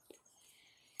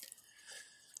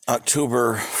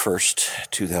October 1st,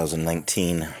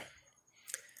 2019.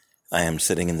 I am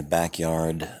sitting in the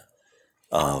backyard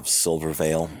of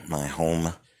Silvervale, my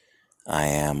home. I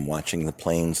am watching the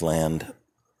planes land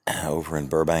over in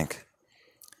Burbank.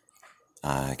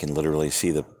 I can literally see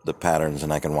the patterns,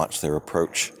 and I can watch their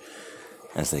approach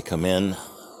as they come in.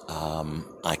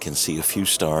 I can see a few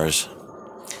stars.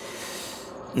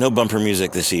 No bumper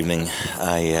music this evening.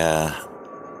 I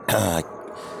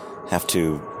have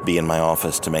to be in my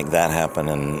office to make that happen,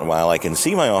 and while I can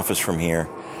see my office from here,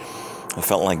 I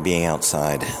felt like being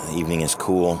outside. The evening is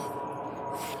cool.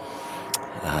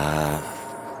 A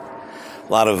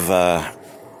lot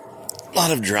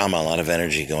of drama, a lot of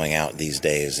energy going out these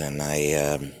days, and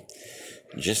I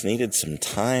just needed some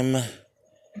time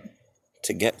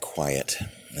to get quiet,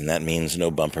 and that means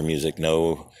no bumper music,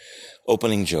 no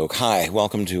opening joke. Hi,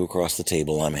 welcome to Across the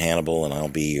Table. I'm Hannibal, and I'll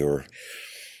be your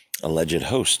alleged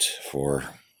host for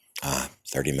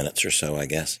 30 minutes or so, I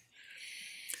guess.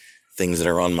 Things that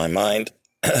are on my mind,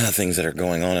 things that are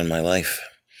going on in my life.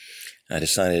 I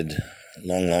decided a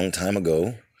long time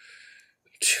ago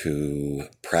to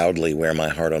proudly wear my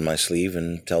heart on my sleeve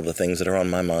and tell the things that are on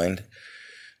my mind.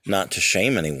 Not to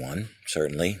shame anyone,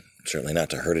 certainly not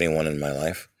to hurt anyone in my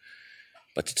life,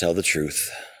 but to tell the truth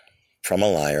from a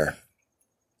liar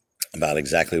about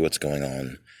exactly what's going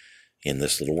on in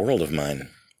this little world of mine.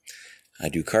 I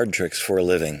do card tricks for a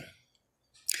living.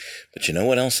 But you know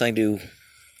what else I do?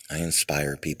 I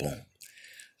inspire people.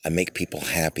 I make people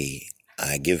happy.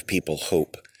 I give people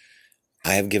hope.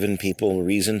 I have given people a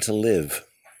reason to live.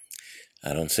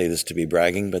 I don't say this to be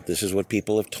bragging, but this is what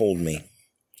people have told me.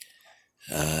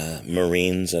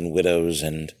 Marines and widows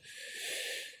and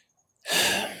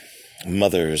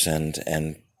mothers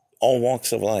and all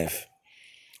walks of life.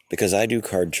 Because I do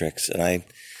card tricks, and I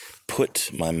put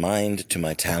my mind to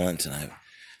my talent, and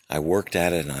I worked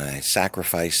at it, and I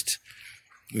sacrificed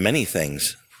many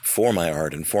things for my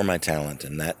art and for my talent,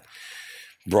 and that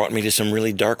brought me to some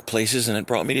really dark places, and it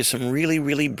brought me to some really,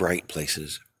 really bright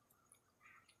places.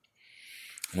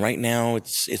 And right now,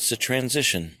 it's a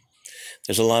transition.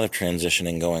 There's a lot of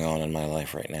transitioning going on in my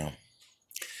life right now.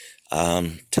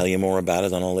 Tell you more about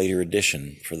it on a later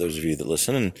edition for those of you that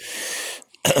listen, and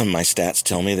my stats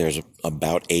tell me there's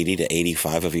about 80 to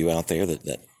 85 of you out there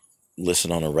that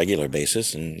listen on a regular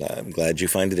basis, and I'm glad you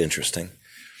find it interesting.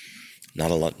 Not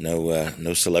a lot,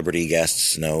 no celebrity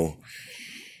guests, no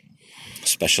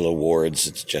special awards.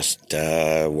 It's just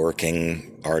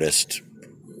working artist,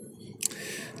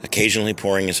 occasionally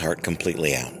pouring his heart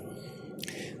completely out.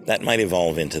 That might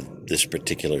evolve into this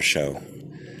particular show,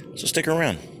 so stick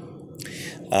around.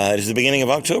 It is the beginning of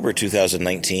October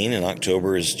 2019, and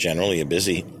October is generally a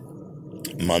busy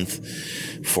month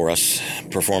for us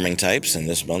performing types, and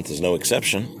this month is no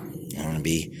exception. I'm going to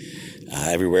be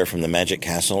everywhere from the Magic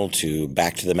Castle to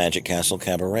back to the Magic Castle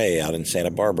Cabaret out in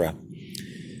Santa Barbara.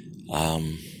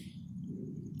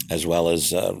 As well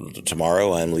as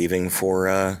tomorrow I'm leaving for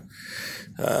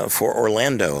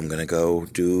Orlando. I'm going to go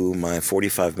do my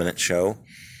 45-minute show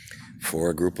for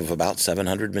a group of about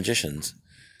 700 magicians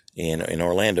in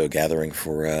Orlando, gathering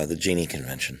for the Genie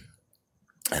Convention.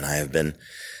 And I have been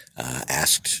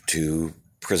asked to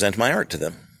present my art to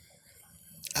them.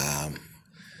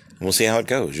 We'll see how it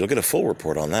goes. You'll get a full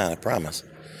report on that, I promise.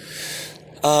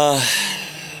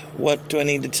 What do I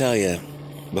need to tell you?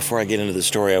 Before I get into the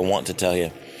story I want to tell you,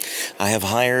 I have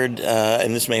hired,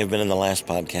 and this may have been in the last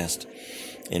podcast,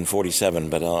 in 47,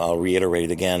 but I'll reiterate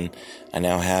it again. I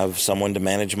now have someone to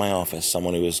manage my office,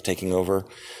 someone who is taking over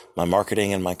my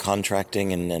marketing and my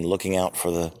contracting and looking out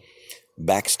for the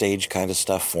backstage kind of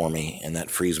stuff for me, and that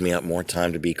frees me up more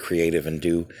time to be creative and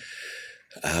do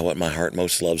what my heart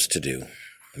most loves to do.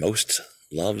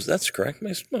 That's correct,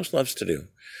 most loves to do.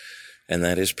 And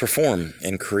that is perform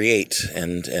and create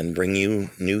and bring you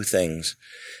new things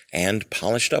and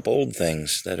polished up old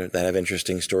things that have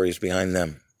interesting stories behind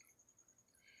them.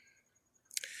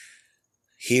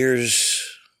 Here's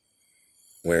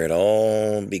where it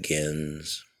all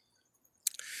begins.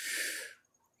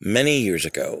 Many years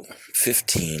ago,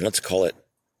 15, let's call it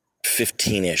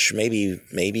 15-ish,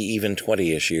 maybe even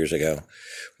 20-ish years ago,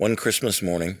 one Christmas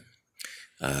morning,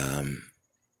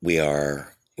 we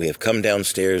have come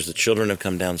downstairs, the children have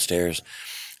come downstairs,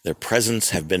 their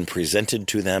presents have been presented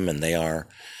to them, and they are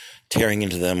tearing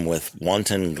into them with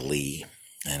wanton glee,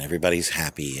 and everybody's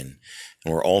happy, and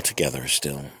we're all together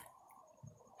still.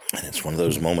 And it's one of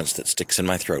those moments that sticks in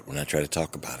my throat when I try to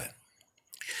talk about it.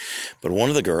 But one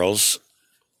of the girls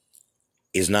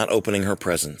is not opening her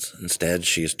presents. Instead,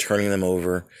 she is turning them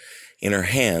over in her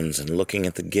hands and looking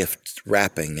at the gift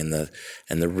wrapping and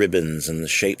the ribbons and the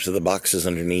shapes of the boxes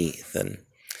underneath. And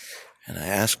And I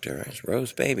asked her, I said,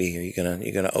 Rose, baby, are you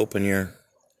gonna open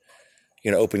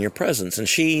your presents? And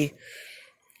she,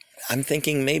 I'm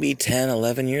thinking maybe 10,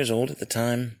 11 years old at the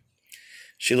time,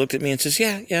 she looked at me and says,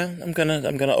 yeah, I'm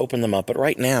gonna open them up. But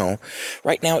right now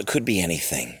it could be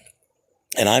anything.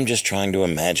 And I'm just trying to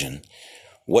imagine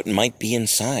what might be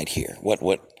inside here. What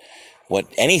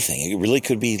anything. It really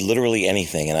could be literally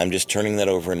anything. And I'm just turning that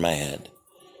over in my head.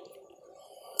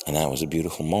 And that was a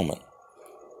beautiful moment.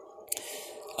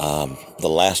 The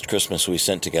last Christmas we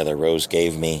spent together, Rose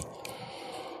gave me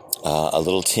a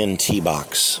little tin tea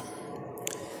box.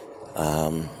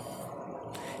 And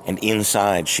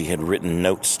inside she had written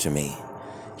notes to me,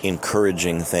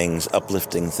 encouraging things,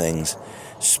 uplifting things,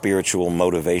 spiritual,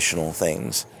 motivational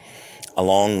things,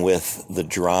 along with the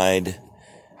dried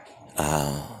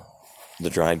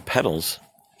petals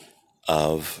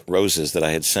of roses that I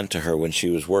had sent to her when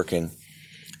she was working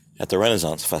at the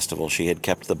Renaissance Festival. She had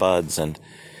kept the buds and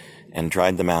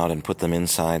dried them out and put them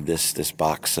inside this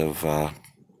box of,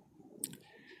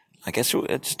 I guess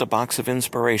it's just a box of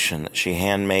inspiration that she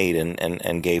handmade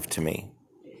and gave to me.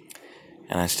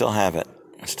 And I still have it.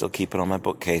 I still keep it on my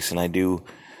bookcase, and I do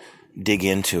dig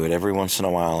into it. Every once in a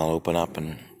while I'll open up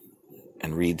and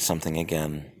read something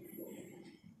again.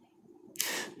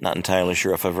 Not entirely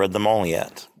sure if I've read them all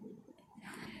yet,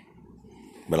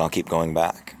 but I'll keep going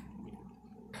back.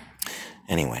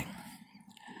 Anyway,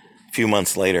 a few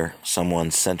months later,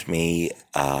 someone sent me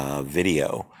a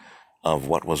video of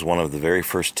what was one of the very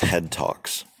first TED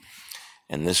Talks.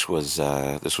 And this was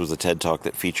the TED Talk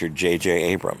that featured J.J.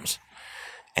 Abrams.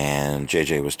 And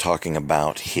J.J. was talking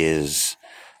about his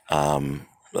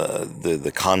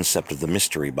the concept of the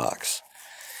mystery box,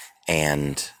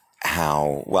 and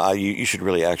how, well, you should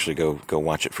really actually go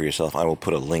watch it for yourself. I will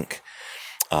put a link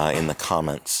in the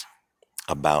comments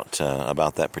about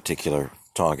that particular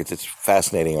talk. It's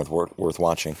fascinating and worth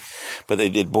watching. But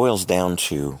it boils down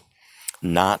to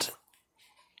not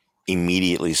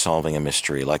immediately solving a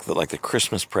mystery, like the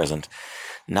Christmas present,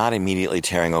 not immediately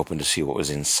tearing open to see what was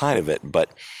inside of it, but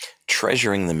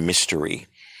treasuring the mystery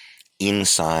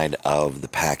inside of the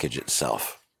package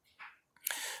itself.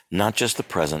 Not just the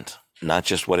present, not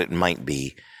just what it might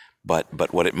be,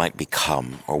 but what it might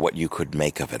become, or what you could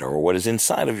make of it, or what is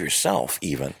inside of yourself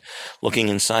even. Looking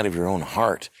inside of your own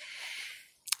heart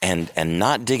and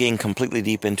not digging completely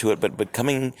deep into it, but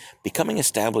becoming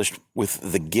established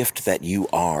with the gift that you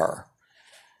are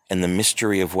and the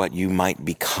mystery of what you might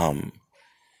become.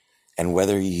 And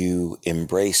whether you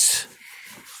embrace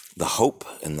the hope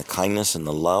and the kindness and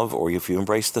the love, or if you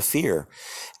embrace the fear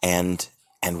and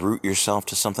root yourself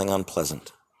to something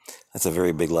unpleasant. That's a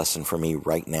very big lesson for me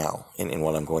right now in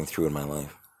what I'm going through in my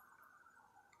life.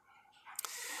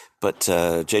 But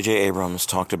J.J. Abrams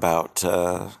talked about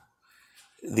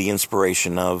the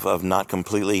inspiration of not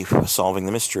completely solving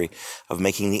the mystery, of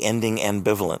making the ending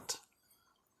ambivalent,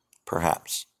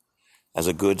 perhaps, as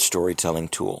a good storytelling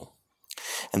tool.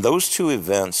 And those two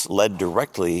events led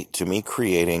directly to me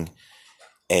creating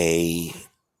a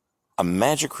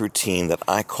magic routine that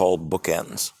I called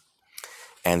Bookends.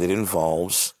 And it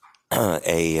involves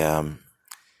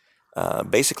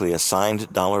basically a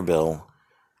signed dollar bill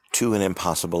to an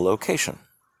impossible location.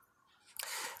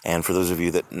 And for those of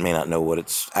you that may not know what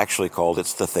it's actually called,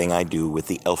 it's the thing I do with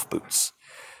the elf boots.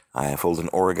 I fold an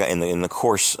origami in the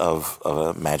course of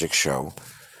a magic show.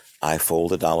 I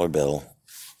fold a dollar bill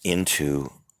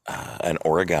into an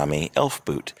origami elf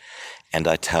boot, and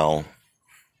I tell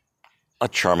a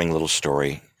charming little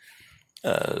story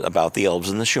about the elves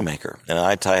and the shoemaker, and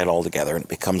I tie it all together, and it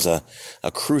becomes a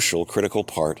crucial, critical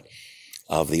part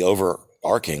of the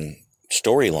overarching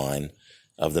storyline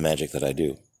of the magic that I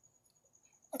do.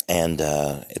 And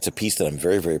it's a piece that I'm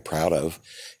very, very proud of.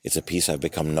 It's a piece I've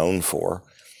become known for,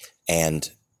 and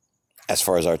as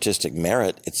far as artistic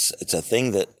merit, it's a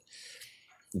thing that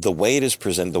the way it is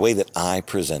presented, the way that I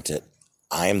present it,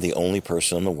 I am the only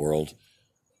person in the world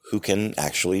who can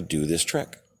actually do this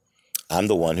trick. I'm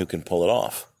the one who can pull it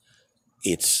off.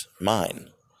 It's mine.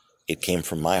 It came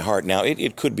from my heart. Now,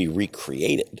 it could be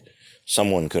recreated.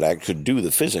 Someone could do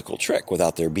the physical trick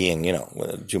without there being,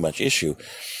 too much issue.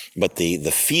 But the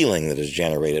feeling that is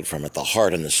generated from it, the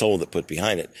heart and the soul that put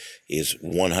behind it, is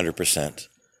 100%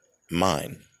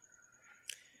 mine.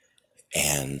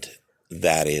 And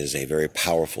that is a very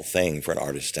powerful thing for an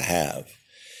artist to have.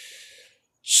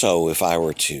 So if I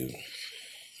were to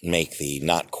make the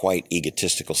not quite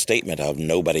egotistical statement of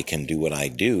nobody can do what I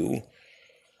do,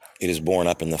 it is borne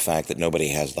up in the fact that nobody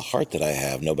has the heart that I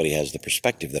have, nobody has the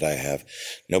perspective that I have,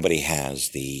 nobody has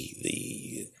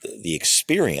the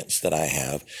experience that I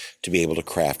have to be able to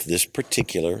craft this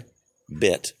particular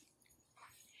bit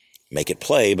make it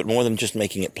play, but more than just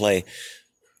making it play,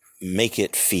 make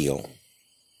it feel,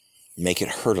 make it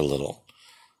hurt a little,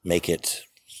 make it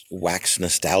wax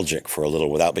nostalgic for a little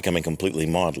without becoming completely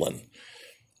maudlin.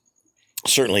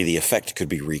 Certainly the effect could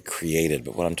be recreated,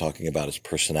 but what I'm talking about is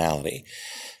personality.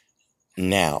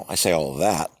 Now, I say all of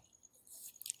that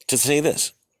to say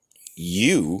this.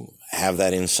 You have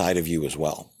that inside of you as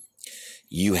well.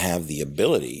 You have the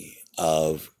ability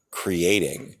of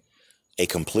creating a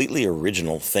completely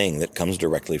original thing that comes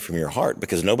directly from your heart,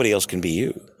 because nobody else can be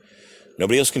you.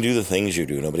 Nobody else can do the things you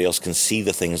do. Nobody else can see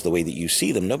the things the way that you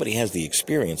see them. Nobody has the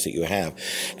experience that you have.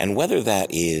 And whether that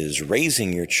is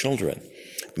raising your children,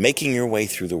 making your way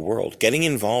through the world, getting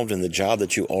involved in the job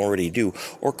that you already do,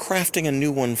 or crafting a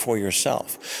new one for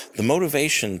yourself, the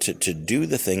motivation to do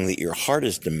the thing that your heart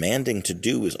is demanding to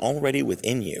do is already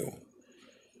within you.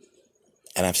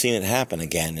 And I've seen it happen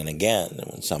again and again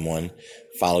when someone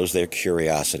follows their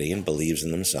curiosity and believes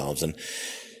in themselves and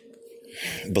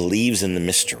believes in the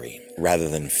mystery rather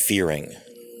than fearing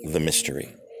the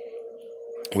mystery.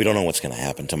 We don't know what's going to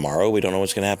happen tomorrow. We don't know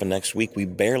what's going to happen next week. We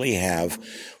barely have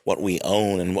what we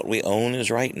own, and what we own is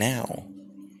right now.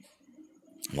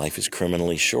 Life is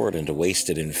criminally short, and to waste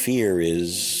it in fear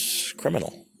is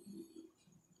criminal.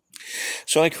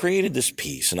 So I created this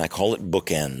piece, and I call it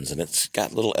Bookends, and it's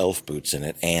got little elf boots in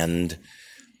it. And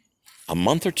a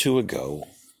month or two ago,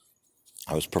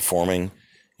 I was performing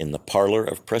in the parlor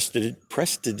of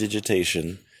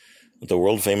prestidigitation at the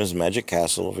world-famous Magic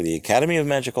Castle for the Academy of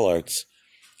Magical Arts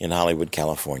in Hollywood,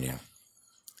 California.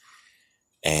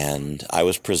 And I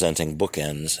was presenting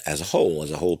Bookends as a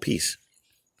whole piece.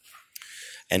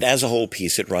 And as a whole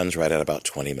piece, it runs right at about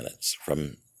 20 minutes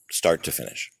from start to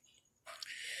finish.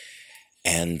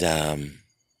 And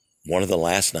one of the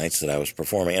last nights that I was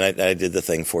performing, and I did the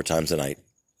thing 4 times a night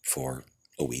for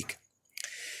a week.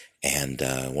 And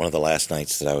one of the last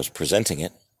nights that I was presenting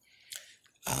it,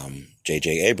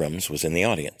 J.J. Abrams was in the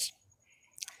audience.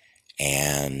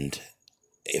 And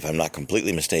if I'm not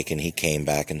completely mistaken, he came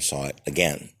back and saw it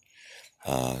again.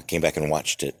 Came back and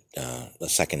watched it a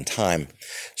second time,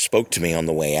 spoke to me on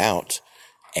the way out,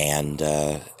 and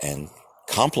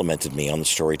complimented me on the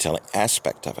storytelling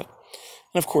aspect of it.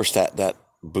 And of course, that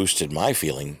boosted my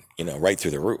feeling, right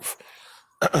through the roof.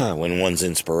 When one's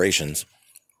inspirations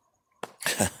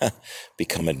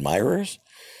become admirers,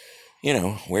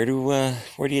 where do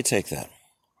you take that?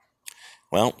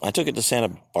 Well, I took it to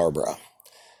Santa Barbara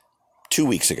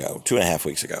 2.5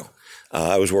 weeks ago.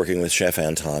 I was working with Chef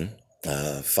Anton,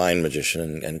 fine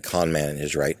magician and con man in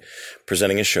his right,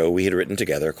 presenting a show we had written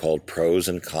together called Pros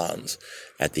and Cons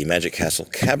at the Magic Castle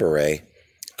Cabaret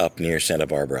up near Santa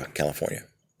Barbara, California.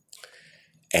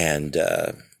 And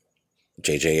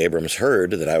J.J. Abrams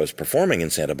heard that I was performing in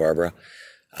Santa Barbara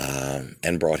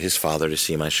and brought his father to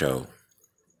see my show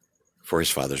for his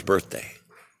father's birthday.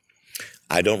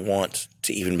 I don't want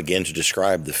to even begin to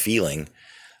describe the feeling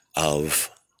of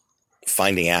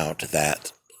finding out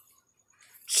that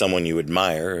someone you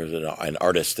admire, an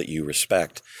artist that you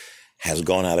respect, has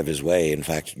gone out of his way, in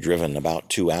fact, driven about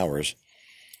 2 hours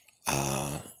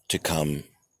to come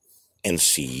and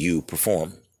see you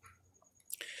perform.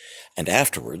 And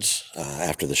afterwards,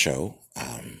 after the show,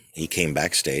 he came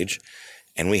backstage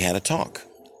and we had a talk.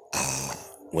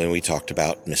 When we talked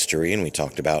about mystery and we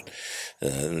talked about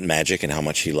magic and how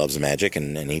much he loves magic,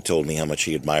 and he told me how much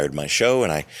he admired my show,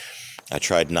 and I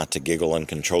tried not to giggle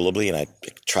uncontrollably, and I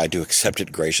tried to accept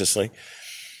it graciously.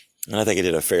 And I think I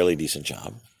did a fairly decent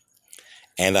job.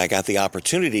 And I got the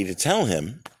opportunity to tell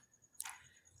him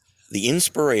the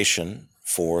inspiration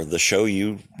for the show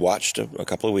you watched a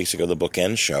couple of weeks ago, the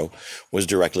Bookend show, was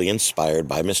directly inspired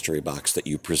by Mystery Box that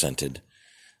you presented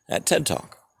at TED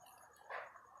Talk.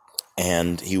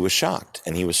 And he was shocked,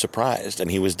 and he was surprised,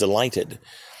 and he was delighted.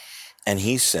 And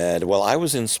he said, well, I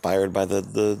was inspired by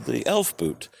the elf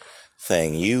boot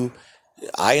thing.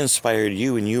 I inspired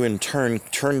you, and you in turn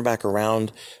turned back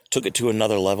around, took it to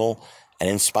another level, and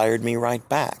inspired me right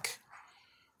back.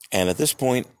 And at this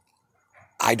point,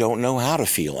 I don't know how to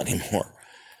feel anymore.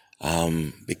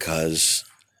 Because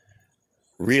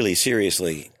really,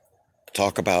 seriously,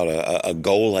 talk about a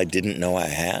goal I didn't know I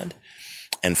had,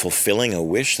 and fulfilling a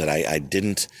wish that I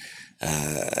didn't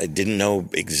know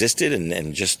existed,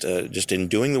 and just in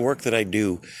doing the work that I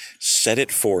do, set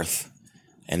it forth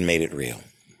and made it real.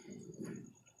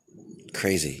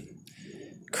 Crazy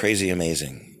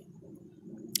amazing.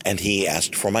 And he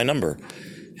asked for my number.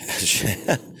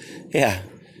 Yeah.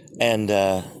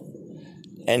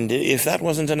 And if that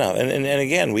wasn't enough, and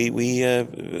again, we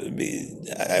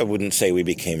I wouldn't say we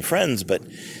became friends, but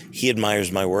he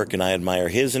admires my work and I admire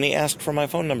his, and he asked for my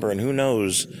phone number, and who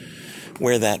knows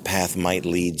where that path might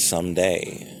lead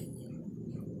someday.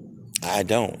 I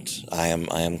don't. I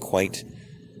am quite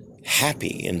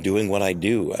happy in doing what I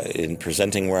do, in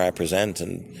presenting where I present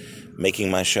and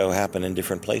making my show happen in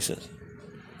different places.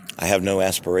 I have no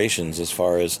aspirations as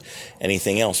far as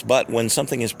anything else. But when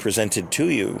something is presented to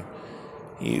you,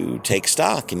 you take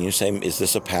stock and you say, is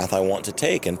this a path I want to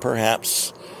take? And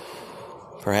perhaps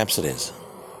it is.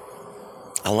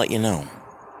 I'll let you know.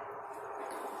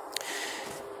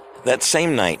 That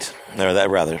same night,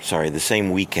 the same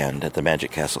weekend at the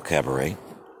Magic Castle Cabaret,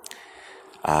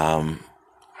 I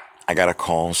got a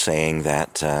call saying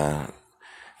that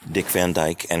Dick Van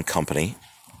Dyke and company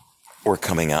were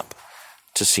coming up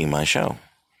to see my show.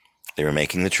 They were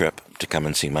making the trip to come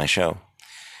and see my show.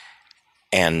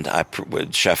 And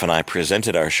Chef and I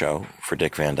presented our show for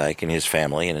Dick Van Dyke and his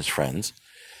family and his friends.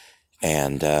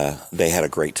 And they had a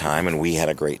great time, and we had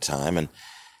a great time. And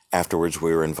afterwards,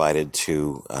 we were invited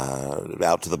to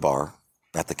out to the bar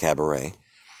at the cabaret,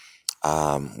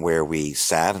 where we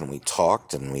sat and we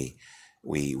talked and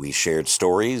we shared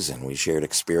stories and we shared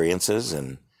experiences,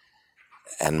 and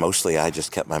mostly I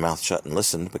just kept my mouth shut and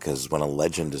listened, because when a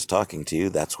legend is talking to you,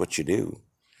 that's what you do.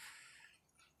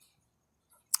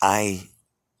 I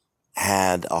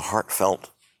had a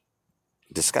heartfelt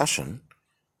discussion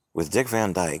with Dick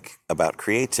Van Dyke about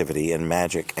creativity and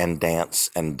magic and dance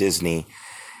and Disney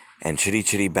and Chitty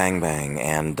Chitty Bang Bang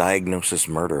and Diagnosis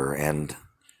Murder, and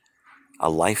a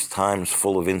lifetime's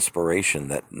full of inspiration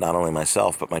that not only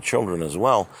myself but my children as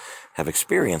well have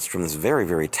experienced from this very,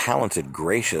 very talented,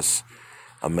 gracious,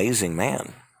 amazing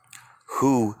man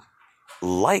who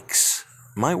likes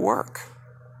my work,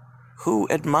 who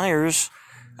admires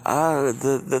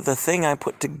the thing I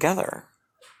put together.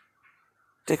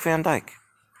 Dick Van Dyke.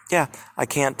 Yeah, I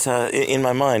can't, in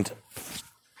my mind,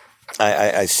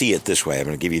 I see it this way. I'm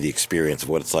going to give you the experience of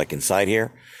what it's like inside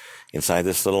here, inside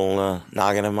this little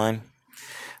noggin of mine.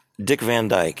 Dick Van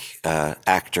Dyke,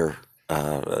 actor,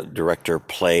 director,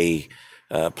 play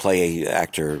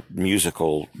actor,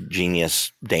 musical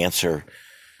genius, dancer,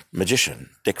 magician.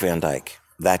 Dick Van Dyke,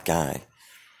 that guy,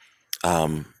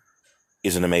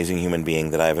 is an amazing human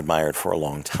being that I've admired for a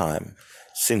long time,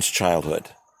 since childhood,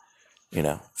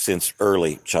 since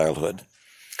early childhood.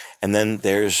 And then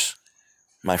there's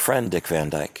my friend Dick Van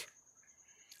Dyke,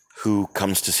 who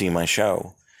comes to see my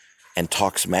show and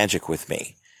talks magic with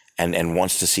me and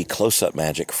wants to see close-up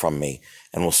magic from me,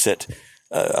 and will sit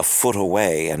a foot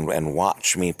away and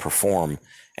watch me perform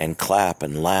and clap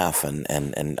and laugh and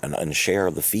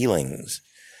share the feelings.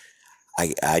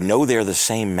 I know they're the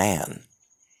same man.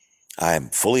 I'm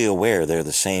fully aware they're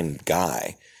the same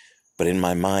guy, but in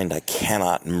my mind, I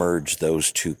cannot merge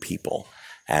those two people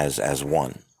as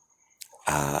one.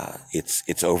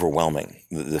 It's overwhelming,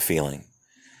 the feeling.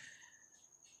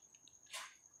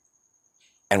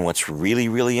 And what's really,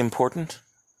 really important,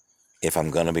 if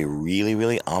I'm going to be really,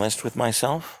 really honest with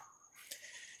myself,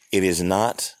 it is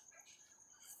not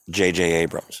J.J.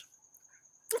 Abrams,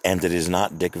 and it is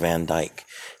not Dick Van Dyke,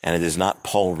 and it is not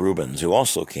Paul Rubens, who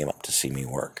also came up to see me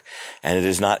work, and it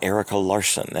is not Erica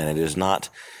Larson, and it is not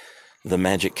the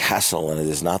Magic Castle, and it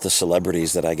is not the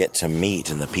celebrities that I get to meet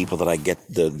and the people that I get,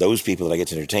 those people that I get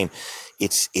to entertain.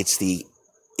 It's the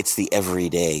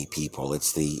everyday people.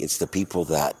 It's the people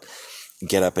that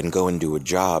get up and go and do a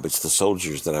job. It's the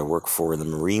soldiers that I work for, and the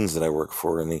Marines that I work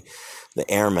for, and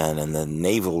the airmen and the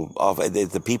naval,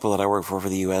 the people that I work for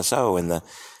the USO, and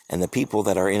the people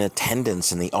that are in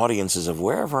attendance in the audiences of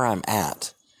wherever I'm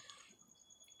at,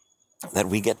 that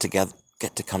we get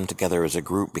to come together as a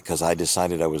group because I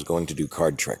decided I was going to do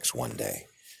card tricks one day.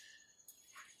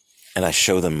 And I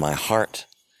show them my heart,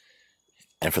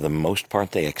 and for the most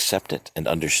part they accept it and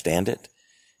understand it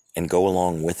and go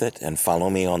along with it and follow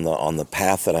me on the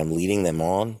path that I'm leading them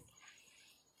on.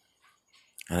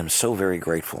 And I'm so very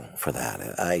grateful for that.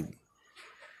 I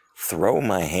throw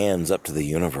my hands up to the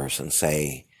universe and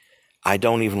say, I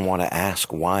don't even want to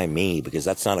ask why me, because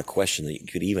that's not a question that you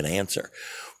could even answer.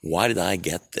 Why did I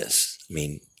get this? I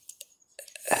mean,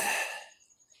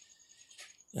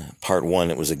 part one,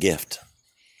 it was a gift.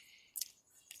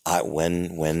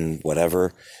 When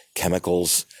whatever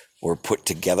chemicals were put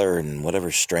together and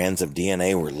whatever strands of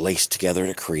DNA were laced together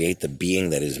to create the being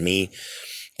that is me,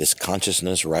 this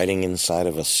consciousness riding inside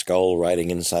of a skull, riding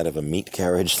inside of a meat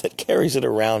carriage that carries it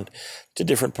around to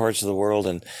different parts of the world,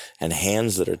 and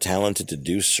hands that are talented to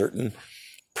do certain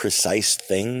precise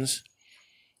things,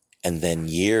 and then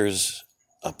years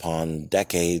upon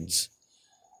decades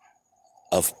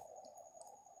of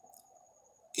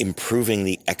improving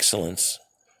the excellence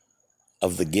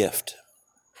of the gift,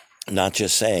 not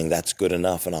just saying that's good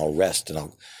enough and I'll rest and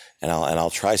I'll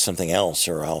try something else,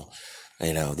 or I'll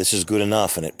this is good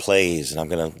enough and it plays and I'm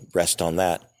going to rest on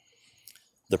that.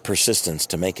 The persistence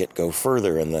to make it go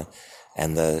further and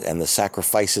the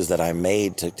sacrifices that I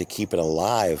made to keep it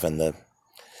alive and the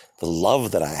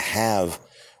love that I have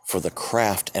for the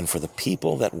craft and for the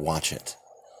people that watch it.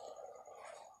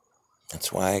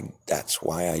 That's why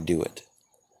I do it.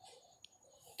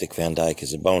 Dick Van Dyke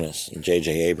is a bonus, and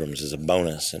J.J. Abrams is a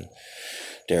bonus, and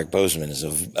Derek Bozeman is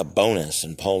a bonus,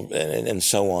 and Paul, and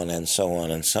so on, and so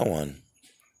on, and so on.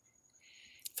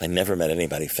 If I never met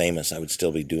anybody famous, I would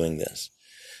still be doing this.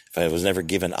 If I was never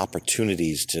given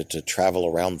opportunities to travel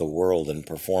around the world and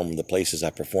perform the places I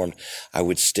performed, I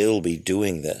would still be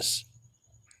doing this.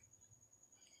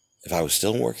 If I was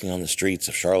still working on the streets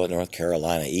of Charlotte, North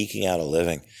Carolina, eking out a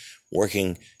living,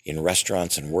 working in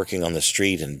restaurants and working on the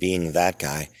street and being that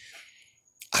guy,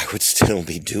 I would still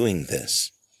be doing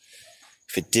this.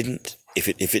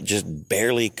 If it just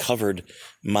barely covered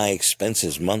my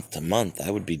expenses month to month,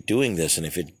 I would be doing this. And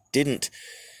if it didn't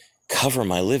cover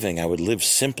my living, I would live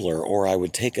simpler, or I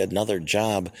would take another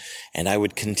job and I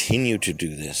would continue to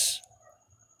do this.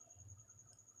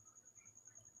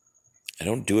 I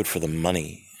don't do it for the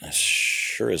money. I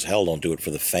sure as hell don't do it for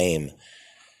the fame.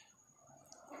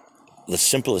 The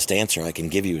simplest answer I can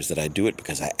give you is that I do it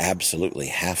because I absolutely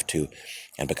have to,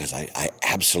 and because I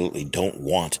absolutely don't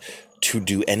want to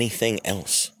do anything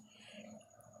else.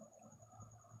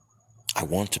 I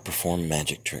want to perform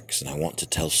magic tricks, and I want to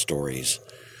tell stories,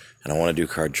 and I want to do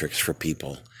card tricks for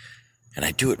people, and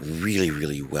I do it really,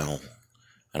 really well.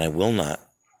 And I will not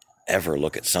ever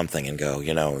look at something and go,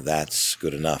 that's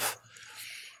good enough.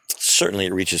 Certainly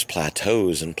it reaches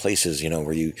plateaus and places,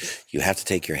 where you have to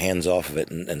take your hands off of it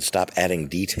and stop adding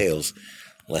details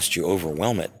lest you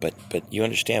overwhelm it. But you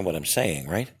understand what I'm saying,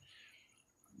 right?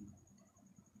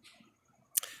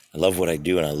 I love what I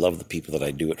do, and I love the people that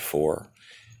I do it for.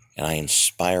 And I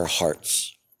inspire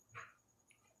hearts,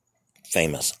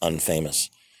 famous, unfamous,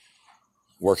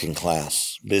 working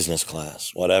class, business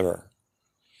class, whatever.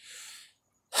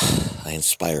 I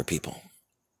inspire people.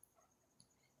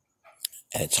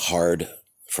 And it's hard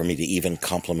for me to even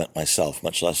compliment myself,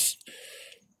 much less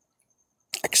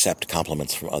accept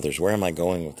compliments from others. Where am I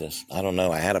going with this? I don't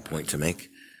know. I had a point to make.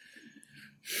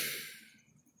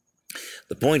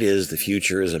 The point is, the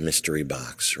future is a mystery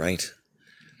box, right?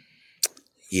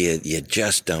 You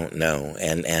just don't know.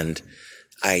 And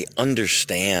I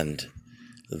understand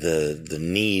the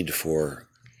need for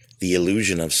the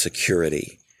illusion of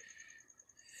security.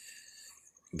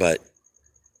 But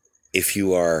if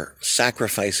you are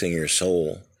sacrificing your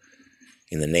soul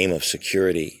in the name of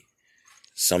security,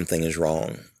 something is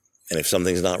wrong. And if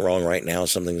something's not wrong right now,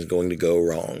 something's going to go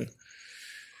wrong.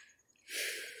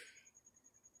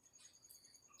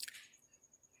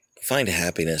 Find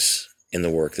happiness in the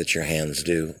work that your hands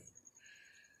do.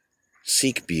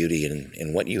 Seek beauty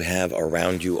in what you have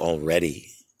around you already.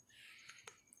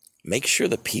 Make sure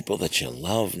the people that you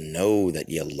love know that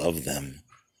you love them.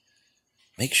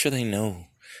 Make sure they know.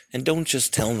 And don't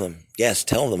just tell them. Yes,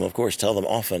 tell them, of course, tell them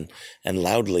often and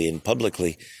loudly and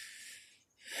publicly.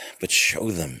 But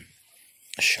show them.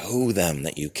 Show them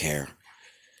that you care.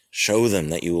 Show them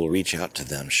that you will reach out to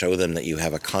them. Show them that you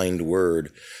have a kind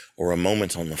word or a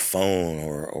moment on the phone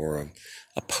or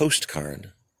a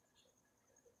postcard.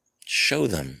 Show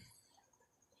them.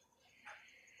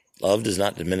 Love does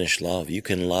not diminish love. You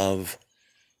can love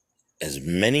as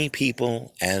many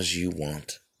people as you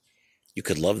want. You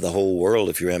could love the whole world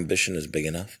if your ambition is big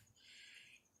enough.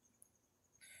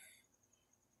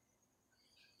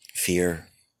 Fear,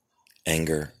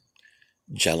 anger,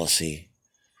 jealousy,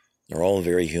 they're all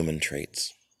very human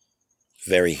traits.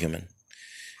 Very human.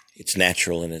 It's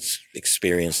natural and it's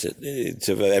experienced.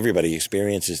 Everybody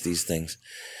experiences these things.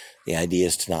 The idea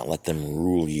is to not let them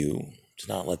rule you, to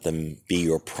not let them be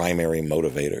your primary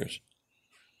motivators.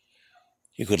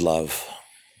 You could love.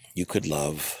 You could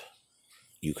love.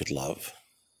 You could love.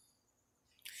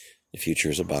 The future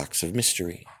is a box of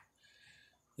mystery.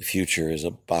 The future is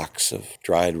a box of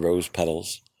dried rose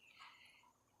petals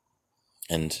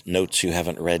and notes you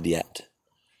haven't read yet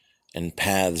and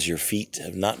paths your feet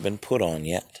have not been put on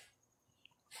yet.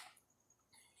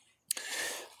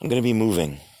 I'm going to be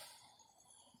moving.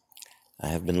 I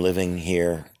have been living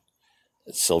here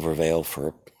at Silver Vale for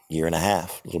a year and a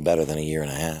half, a little better than a year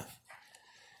and a half.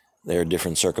 There are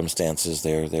different circumstances.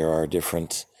 There are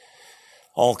different,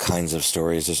 all kinds of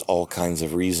stories. There's all kinds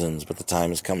of reasons, but the time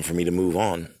has come for me to move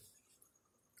on.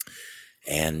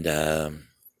 And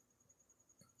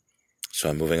so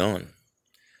I'm moving on.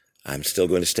 I'm still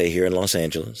going to stay here in Los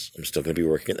Angeles. I'm still going to be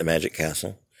working at the Magic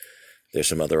Castle. There's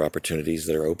some other opportunities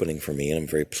that are opening for me, and I'm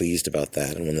very pleased about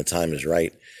that. And when the time is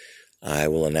right, I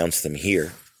will announce them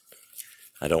here.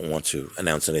 I don't want to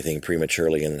announce anything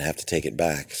prematurely and then have to take it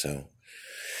back. So,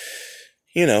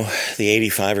 the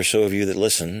 85 or so of you that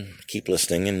listen, keep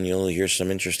listening and you'll hear some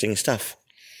interesting stuff.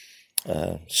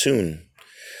 Soon,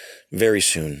 very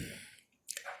soon,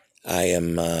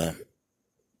 I'm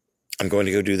going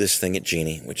to go do this thing at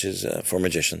Genie, which is for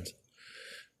magicians.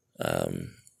 I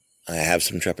have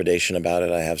some trepidation about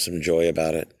it. I have some joy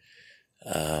about it.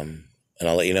 And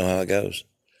I'll let you know how it goes.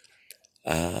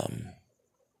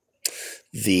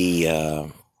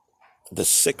 The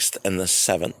 6th and the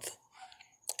 7th,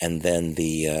 and then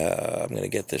I'm going to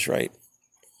get this right.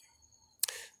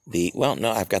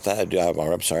 I've got that.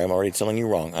 I'm sorry, I'm already telling you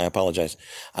wrong. I apologize.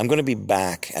 I'm going to be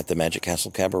back at the Magic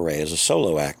Castle Cabaret as a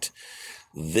solo act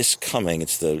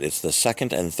it's the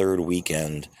second and third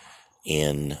weekend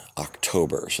in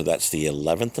October. So that's the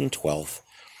 11th and 12th,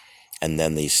 and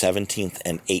then the 17th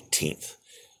and 18th,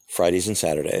 Fridays and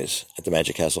Saturdays at the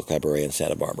Magic Castle Cabaret in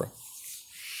Santa Barbara.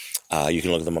 You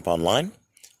can look them up online,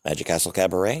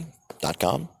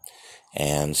 magiccastlecabaret.com,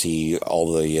 and see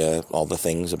all the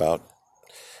things about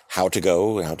how to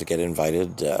go, how to get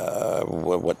invited,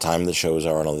 what time the shows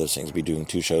are, and all those things. We'll be doing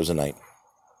 2 shows a night,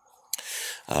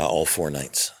 all 4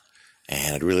 nights,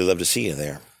 and I'd really love to see you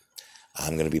there.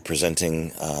 I'm going to be presenting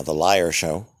The Liar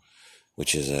Show,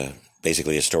 which is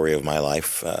basically a story of my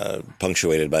life,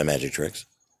 punctuated by magic tricks.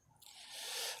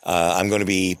 I'm going to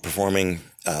be performing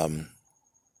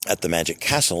at the Magic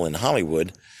Castle in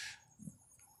Hollywood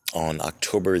on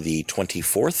October the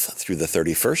 24th through the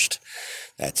 31st.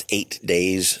 That's 8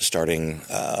 days starting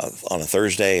on a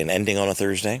Thursday and ending on a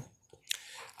Thursday.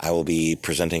 I will be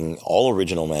presenting all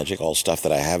original magic, all stuff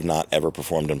that I have not ever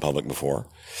performed in public before,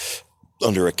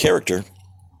 under a character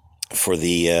for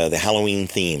the Halloween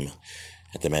theme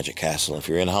at the Magic Castle. If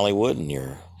you're in Hollywood and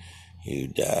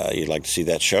you'd like to see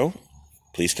that show,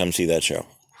 please come see that show.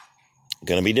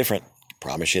 Gonna be different,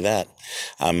 promise you that.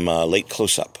 I'm late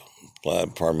close-up,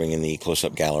 performing in the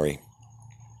close-up gallery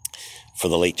for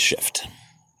the late shift.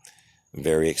 I'm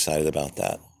very excited about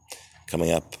that.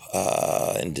 Coming up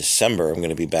in December, I'm going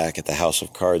to be back at the House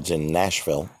of Cards in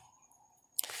Nashville.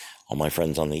 All my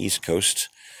friends on the East Coast,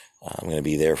 I'm going to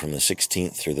be there from the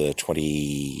 16th through the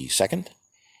 22nd.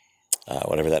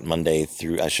 Whatever that Monday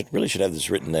through, I should have this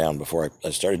written down before I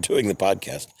started doing the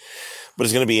podcast. But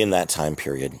it's going to be in that time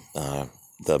period,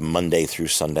 the Monday through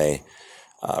Sunday,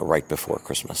 right before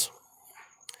Christmas.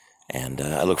 And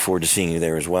I look forward to seeing you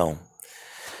there as well.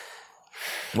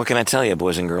 What can I tell you,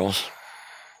 boys and girls?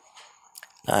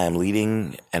 I am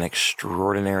leading an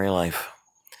extraordinary life.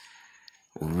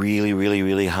 Really, really,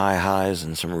 really high highs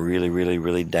and some really, really,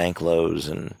 really dank lows.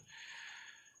 And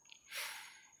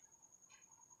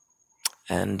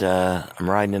I'm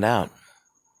riding it out.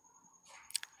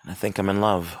 And I think I'm in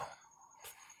love.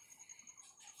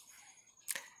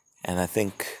 And I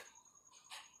think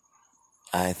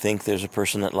there's a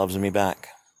person that loves me back.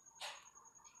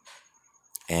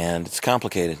 And it's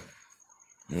complicated.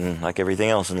 Like everything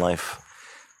else in life.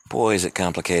 Boy, is it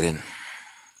complicated.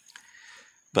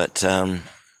 But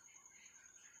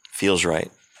feels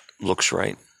right. Looks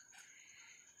right.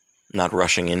 Not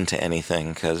rushing into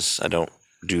anything, because I don't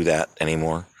do that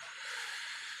anymore.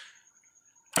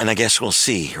 And I guess we'll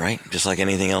see, right? Just like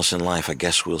anything else in life, I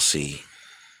guess we'll see.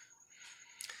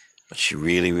 But she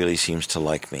really, really seems to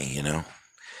like me,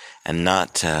 And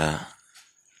not the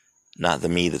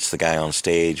me that's the guy on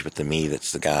stage, but the me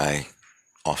that's the guy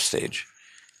off stage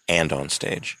and on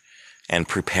stage and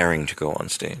preparing to go on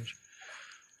stage.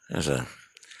 There's a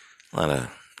lot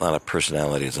of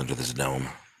personalities under this dome.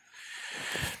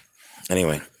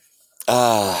 Anyway,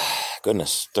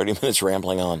 goodness, 30 minutes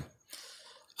rambling on.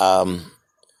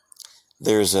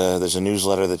 There's a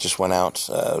newsletter that just went out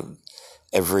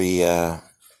every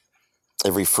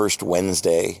first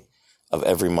Wednesday of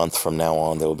every month from now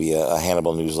on. There will be a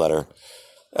Hannibal newsletter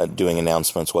doing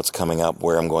announcements, what's coming up,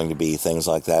 where I'm going to be, things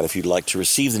like that. If you'd like to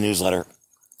receive the newsletter,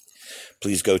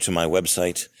 please go to my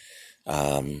website,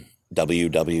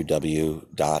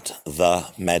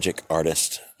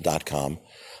 www.themagicartist.com,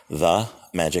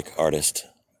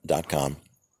 themagicartist.com.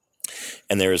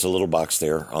 And there is a little box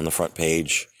there on the front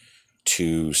page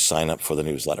to sign up for the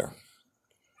newsletter.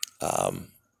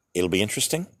 It'll be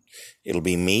interesting. It'll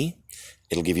be me.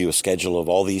 It'll give you a schedule of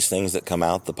all these things that come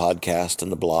out, the podcast and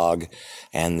the blog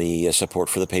and the support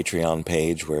for the Patreon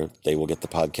page, where they will get the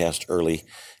podcast early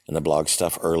and the blog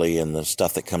stuff early and the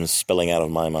stuff that comes spilling out of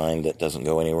my mind that doesn't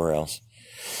go anywhere else.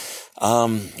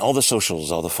 All the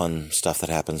socials, all the fun stuff that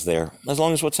happens there, as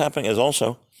long as what's happening is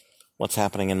also what's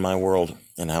happening in my world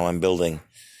and how I'm building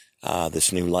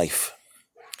this new life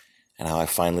and how I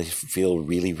finally feel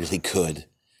really, really good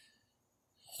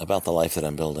about the life that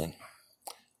I'm building,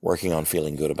 working on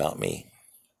feeling good about me.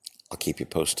 I'll keep you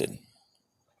posted.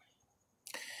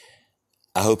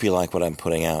 I hope you like what I'm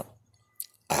putting out.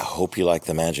 I hope you like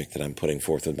the magic that I'm putting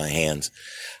forth with my hands.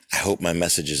 I hope my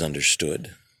message is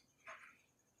understood.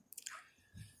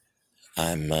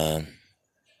 I'm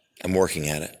working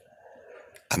at it.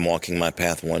 I'm walking my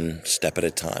path one step at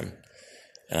a time,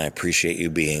 and I appreciate you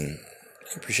being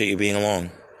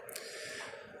along.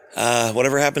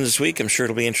 Whatever happens this week, I'm sure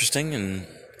it'll be interesting, and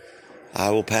I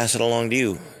will pass it along to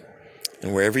you.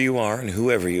 And wherever you are and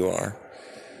whoever you are,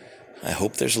 I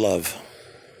hope there's love.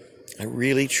 I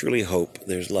really, truly hope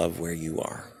there's love where you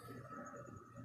are.